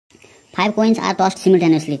5 coins are tossed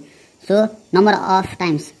simultaneously. So number of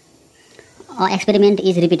times experiment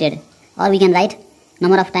is repeated, or we can write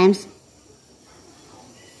number of times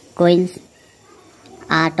coins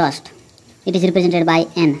are tossed. It is represented by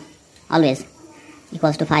n, always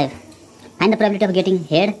equals to 5. Find the probability of getting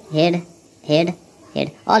head, head, head,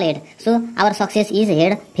 head, all head. So our success is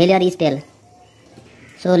head, failure is tail.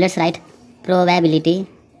 So let's write probability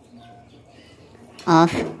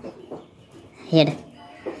of head.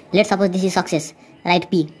 Let's suppose this is success. Write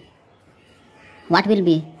P. What will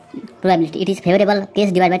be probability? It is favorable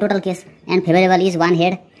case divided by total case, and favorable is 1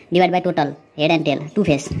 head divided by total head and tail, 2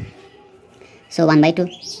 face. So 1 by 2.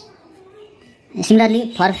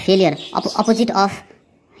 Similarly for failure, opposite of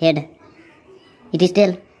head, it is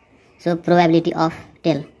tail. So probability of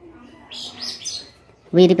tail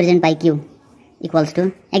we represent by Q equals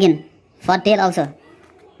to, again for tail also,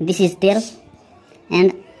 this is tail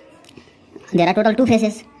and there are total 2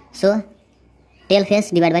 faces. So tail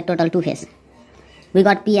face divided by total 2 face. We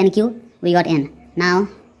got P and Q, we got N. Now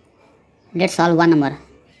let's solve one number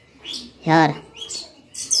here.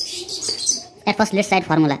 At first let's write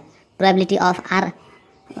formula. Probability of R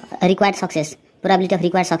required success. Probability of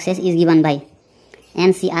required success is given by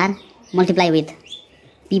NCR multiply with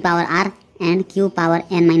P power R and Q power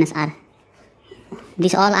N minus R.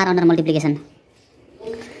 These all are under multiplication.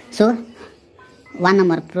 So one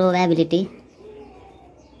number probability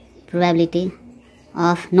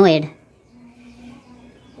of no head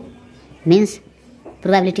means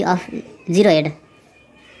probability of 0 head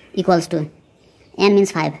equals to N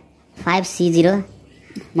means 5. 5C0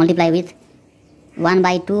 multiply with 1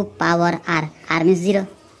 by 2 power R. R means 0.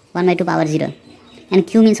 1 by 2 power 0. And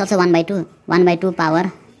Q means also 1 by 2. 1 by 2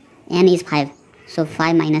 power N is 5. So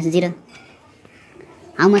 5 minus 0.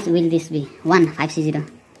 How much will this be? 1. 5C0.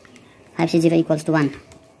 5C0 equals to 1.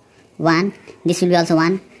 1. This will be also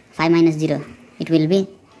 1. 5 minus 0. It will be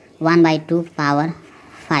 1 by 2 power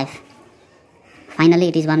 5. Finally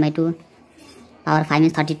it is 1 by 2 power 5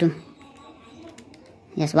 means 32.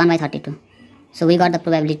 Yes, 1 by 32. So we got the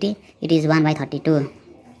probability, it is 1 by 32.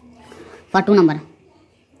 For 2 number,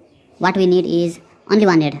 what we need is only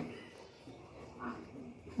 1 head.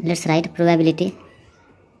 Let's write probability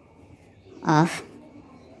of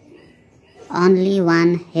only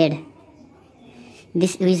 1 head.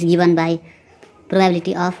 This is given by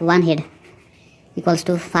probability of 1 head equals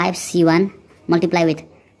to 5C1 multiply with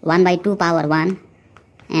 1 by 2 power 1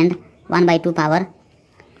 and 1 by 2 power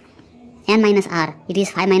N minus R. It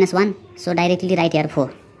is 5 minus 1. So directly write here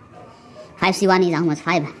 4. 5C1 is how much?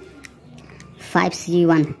 5.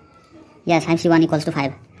 5C1. Yes, 5C1 equals to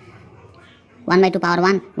 5. 1 by 2 power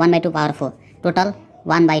 1, 1 by 2 power 4. Total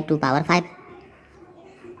 1 by 2 power 5.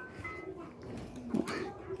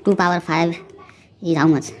 2 power 5 is how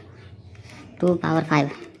much? 2 power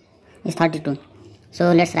 5 is 32.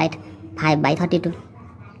 So let's write 5 by 32.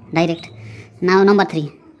 Direct. Now number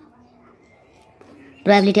 3.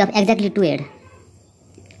 Probability of exactly 2 head.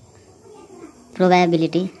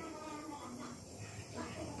 Probability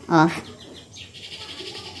of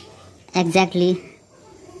exactly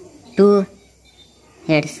 2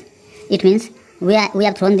 heads. It means we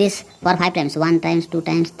have thrown this for 5 times. 1 times, 2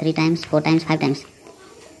 times, 3 times, 4 times, 5 times.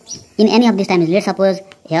 In any of these times, let's suppose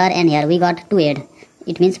here and here we got 2 head.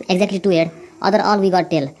 It means exactly 2 head. Other all we got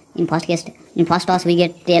tail. In first toss we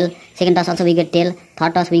get tail. Second toss also we get tail.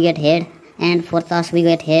 Third toss we get head. And fourth toss we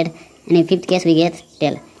get head. And in fifth case we get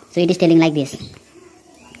tail. So it is telling like this.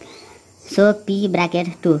 So P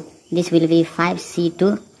bracket 2. This will be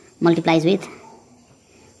 5C2 multiplies with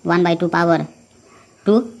 1 by 2 power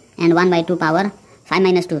 2 and 1 by 2 power 5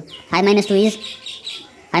 minus 2. 5 minus 2 is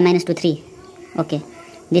 5 minus 2 3. Okay.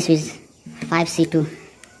 This is 5C2.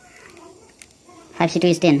 5C2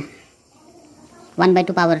 is 10. 1 by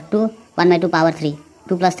 2 power 2, 1 by 2 power 3.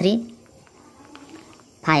 2 plus 3,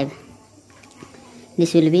 5.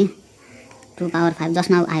 This will be 2 power 5. Just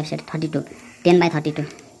now I have said 32. 10 by 32.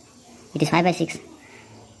 It is 5 by 6.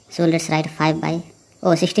 So let's write 5 by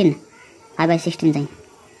 16. 5 by 16.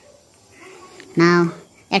 Now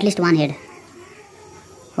at least 1 head.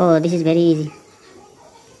 Oh, this is very easy.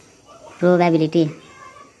 Probability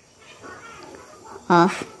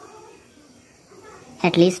of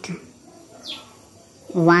at least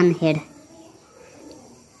 1 head.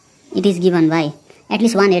 It is given by at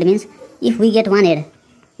least 1 head means if we get 1 head,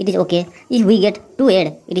 it is okay. If we get 2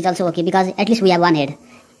 head, it is also okay because at least we have 1 head.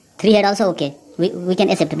 3 head also okay. We can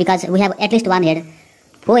accept because we have at least 1 head.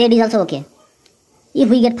 4 head is also okay. If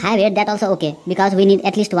we get 5 head, that also okay because we need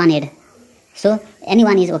at least 1 head. So any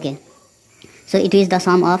one is okay. So it is the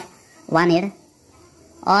sum of 1 head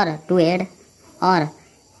or 2 head or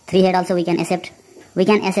 3 head also we can accept. We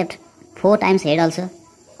can accept 4 times head also,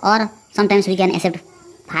 or sometimes we can accept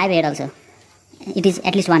 5 head also. It is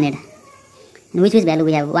at least 1 head. And which value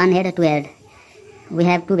we have? 1 head, 2 head. We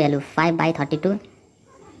have 2 value, 5 by 32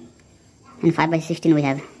 and 5 by 16 we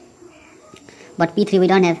have. But P3 we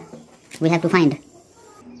don't have. We have to find.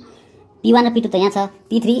 P1 raw P2 त यहाँ छ.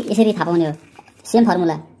 P3 यसरी थाहा पाउने हो. Same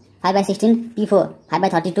formula. 5 by 16, P4 5 by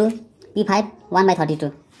 32, P5 1 by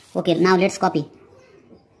 32. Okay, now let's copy.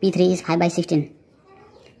 P3 is 5 by 16,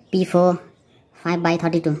 P4 5 by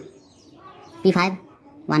 32, P5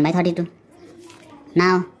 1 by 32.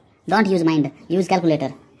 Now don't use mind, use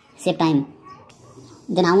calculator. Save time.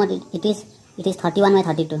 Then how much it is? It is 31 by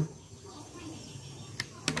 32.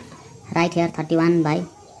 Right here 31 by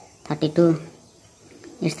 32.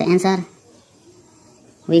 It's the answer.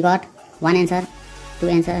 We got 1 answer, 2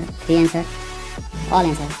 answer, 3 answer, all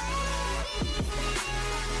answer.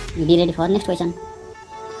 Be ready for next question.